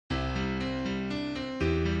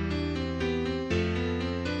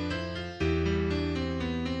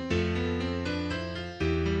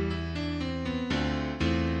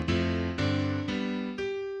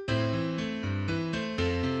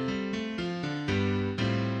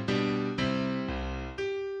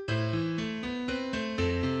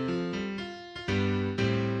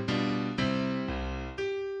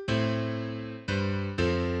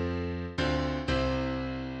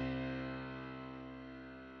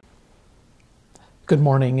Good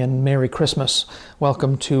morning and Merry Christmas.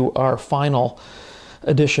 Welcome to our final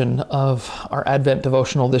edition of our Advent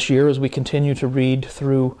devotional this year as we continue to read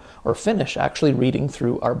through, or finish actually reading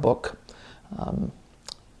through our book,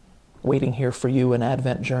 Waiting Here for You, An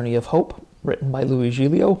Advent Journey of Hope, written by Louis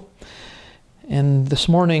Giglio. And this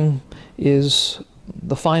morning is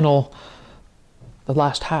the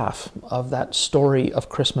last half of that story of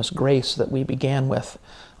Christmas grace that we began with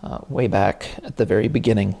way back at the very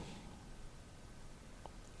beginning.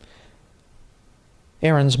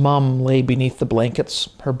 Aaron's mom lay beneath the blankets,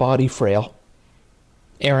 her body frail.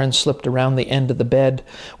 Aaron slipped around the end of the bed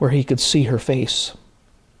where he could see her face.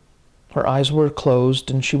 Her eyes were closed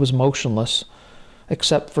and she was motionless,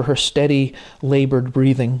 except for her steady, labored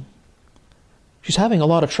breathing. She's having a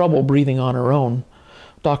lot of trouble breathing on her own.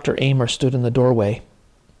 Dr. Amer stood in the doorway.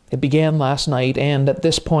 It began last night, and at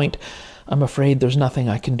this point, I'm afraid there's nothing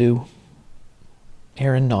I can do.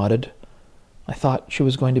 Aaron nodded. I thought she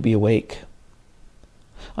was going to be awake.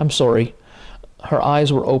 I'm sorry. Her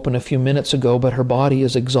eyes were open a few minutes ago, but her body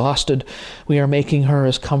is exhausted. We are making her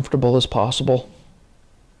as comfortable as possible.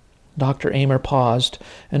 Dr. Amer paused,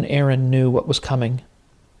 and Aaron knew what was coming.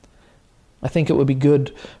 I think it would be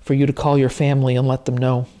good for you to call your family and let them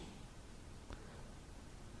know.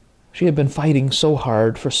 She had been fighting so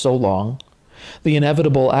hard for so long. The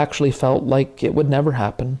inevitable actually felt like it would never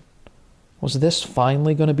happen. Was this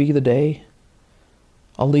finally going to be the day?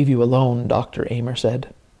 I'll leave you alone, Dr. Amer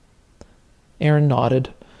said. Aaron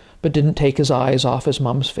nodded, but didn't take his eyes off his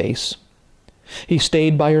mom's face. He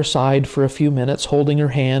stayed by her side for a few minutes, holding her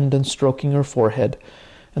hand and stroking her forehead,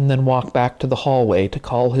 and then walked back to the hallway to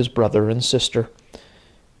call his brother and sister.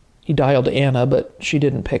 He dialed Anna, but she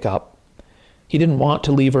didn't pick up. He didn't want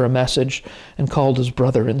to leave her a message and called his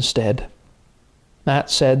brother instead.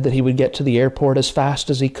 Matt said that he would get to the airport as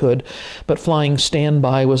fast as he could, but flying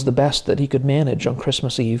standby was the best that he could manage on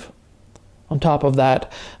Christmas Eve. On top of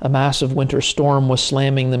that, a massive winter storm was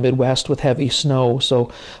slamming the Midwest with heavy snow,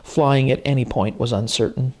 so flying at any point was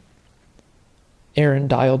uncertain. Aaron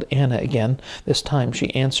dialed Anna again. This time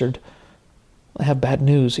she answered. I have bad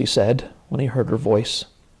news, he said, when he heard her voice.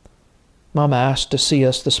 Mom asked to see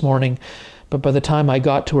us this morning, but by the time I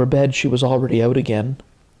got to her bed, she was already out again.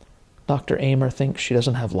 Dr. Amer thinks she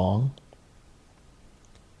doesn't have long.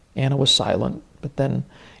 Anna was silent, but then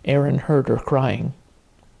Aaron heard her crying.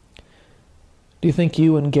 Do you think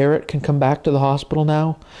you and Garrett can come back to the hospital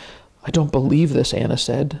now? I don't believe this, Anna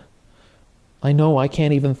said. I know I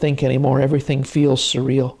can't even think anymore. Everything feels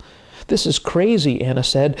surreal. This is crazy, Anna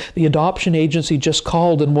said. The adoption agency just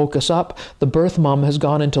called and woke us up. The birth mom has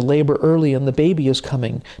gone into labor early and the baby is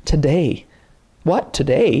coming. Today. What,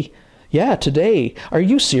 today? Yeah, today. Are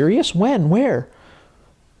you serious? When? Where?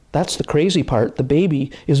 That's the crazy part. The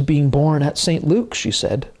baby is being born at St. Luke's, she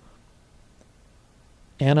said.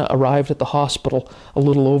 Anna arrived at the hospital a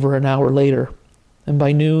little over an hour later, and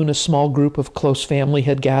by noon a small group of close family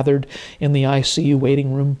had gathered in the ICU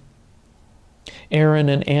waiting room. Aaron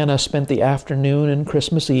and Anna spent the afternoon and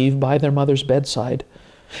Christmas Eve by their mother's bedside,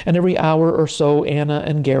 and every hour or so Anna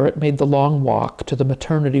and Garrett made the long walk to the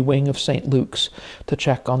maternity wing of St. Luke's to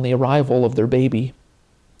check on the arrival of their baby.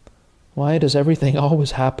 Why does everything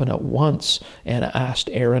always happen at once? Anna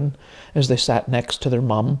asked Aaron as they sat next to their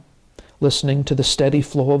mom, listening to the steady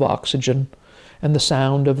flow of oxygen and the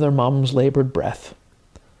sound of their mom's labored breath.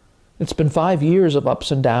 It's been 5 years of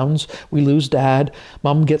ups and downs. We lose Dad,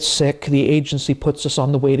 Mom gets sick, the agency puts us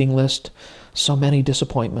on the waiting list. So many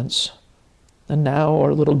disappointments. And now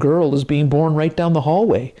our little girl is being born right down the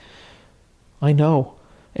hallway. I know,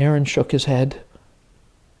 Aaron shook his head.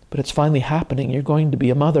 But it's finally happening. You're going to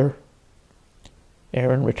be a mother.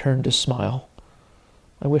 Aaron returned his smile.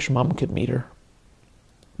 I wish Mom could meet her.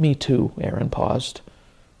 Me too, Aaron paused.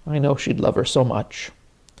 I know she'd love her so much.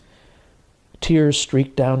 Tears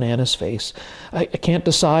streaked down Anna's face. I can't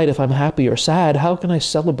decide if I'm happy or sad. How can I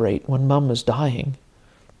celebrate when Mom is dying?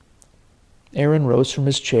 Aaron rose from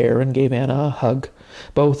his chair and gave Anna a hug,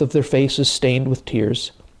 both of their faces stained with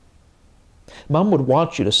tears. Mom would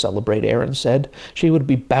want you to celebrate, Aaron said. She would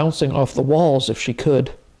be bouncing off the walls if she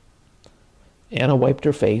could. Anna wiped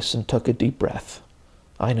her face and took a deep breath.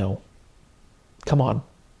 I know. Come on,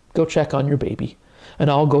 go check on your baby, and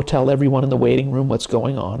I'll go tell everyone in the waiting room what's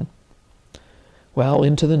going on. Well,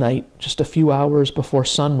 into the night, just a few hours before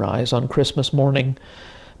sunrise on Christmas morning,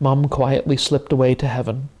 Mom quietly slipped away to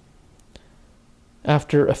heaven.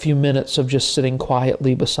 After a few minutes of just sitting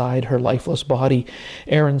quietly beside her lifeless body,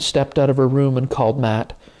 Aaron stepped out of her room and called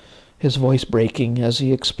Matt, his voice breaking as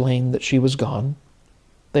he explained that she was gone.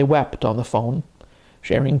 They wept on the phone,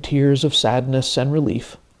 sharing tears of sadness and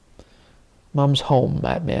relief. Mom's home,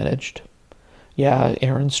 Matt managed. Yeah,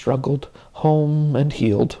 Aaron struggled, home and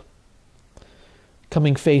healed.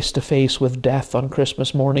 Coming face to face with death on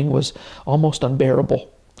Christmas morning was almost unbearable.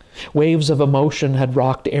 Waves of emotion had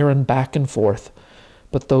rocked Aaron back and forth,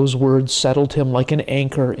 but those words settled him like an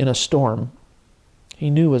anchor in a storm. He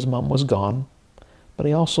knew his mum was gone, but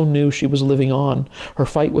he also knew she was living on. Her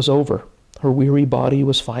fight was over. Her weary body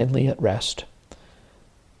was finally at rest.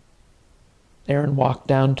 Aaron walked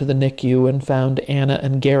down to the NICU and found Anna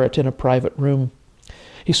and Garrett in a private room.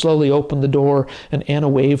 He slowly opened the door, and Anna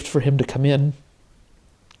waved for him to come in.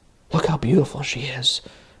 "Look how beautiful she is,"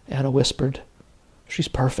 Anna whispered. "She's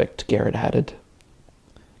perfect," Garrett added.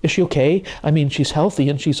 "Is she okay? I mean, she's healthy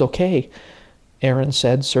and she's okay," Aaron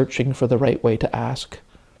said, searching for the right way to ask.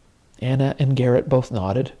 Anna and Garrett both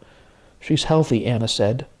nodded. "She's healthy," Anna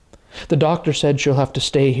said. "The doctor said she'll have to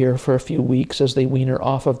stay here for a few weeks as they wean her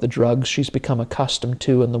off of the drugs she's become accustomed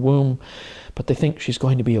to in the womb, but they think she's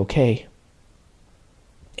going to be okay."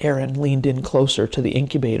 Aaron leaned in closer to the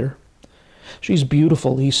incubator. "She's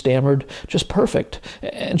beautiful," he stammered, "just perfect,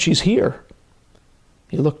 and she's here."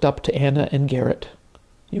 He looked up to Anna and Garrett.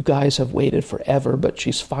 "You guys have waited forever, but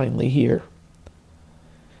she's finally here."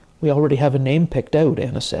 "We already have a name picked out,"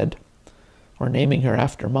 Anna said. "We're naming her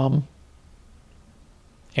after Mum."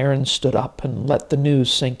 Aaron stood up and let the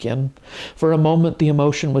news sink in. For a moment, the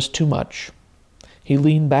emotion was too much. He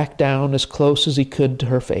leaned back down as close as he could to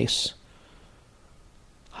her face.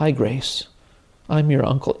 "Hi, Grace. I'm your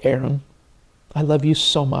Uncle Aaron. I love you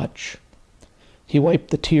so much." He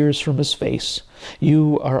wiped the tears from his face.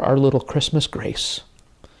 "You are our little Christmas Grace."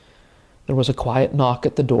 There was a quiet knock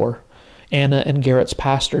at the door. Anna and Garrett's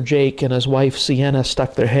pastor, Jake, and his wife, Sienna,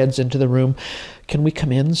 stuck their heads into the room. "Can we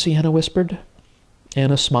come in?" Sienna whispered.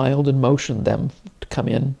 Anna smiled and motioned them to come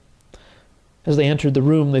in. As they entered the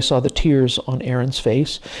room, they saw the tears on Aaron's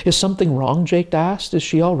face. "Is something wrong?" Jake asked. "Is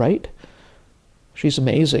she all right?" "She's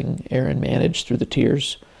amazing," Aaron managed through the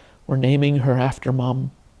tears. "We're naming her after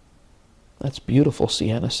Mum." "That's beautiful,"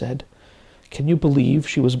 Sienna said. "Can you believe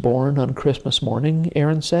she was born on Christmas morning?"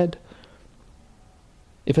 Aaron said.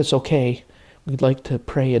 "If it's okay, we'd like to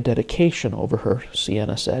pray a dedication over her,"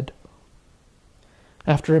 Sienna said.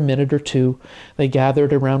 After a minute or two, they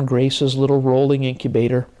gathered around Grace's little rolling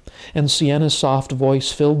incubator, and Sienna's soft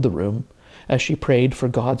voice filled the room as she prayed for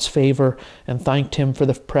God's favor and thanked him for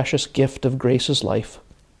the precious gift of Grace's life.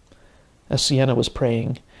 As Sienna was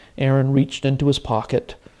praying, Aaron reached into his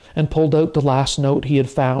pocket and pulled out the last note he had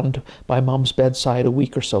found by Mum's bedside a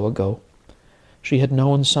week or so ago. She had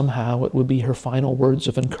known somehow it would be her final words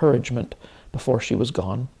of encouragement before she was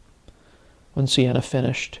gone. When Sienna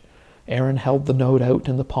finished, Aaron held the note out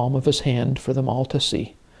in the palm of his hand for them all to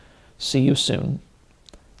see. "See you soon.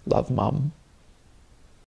 Love, Mum."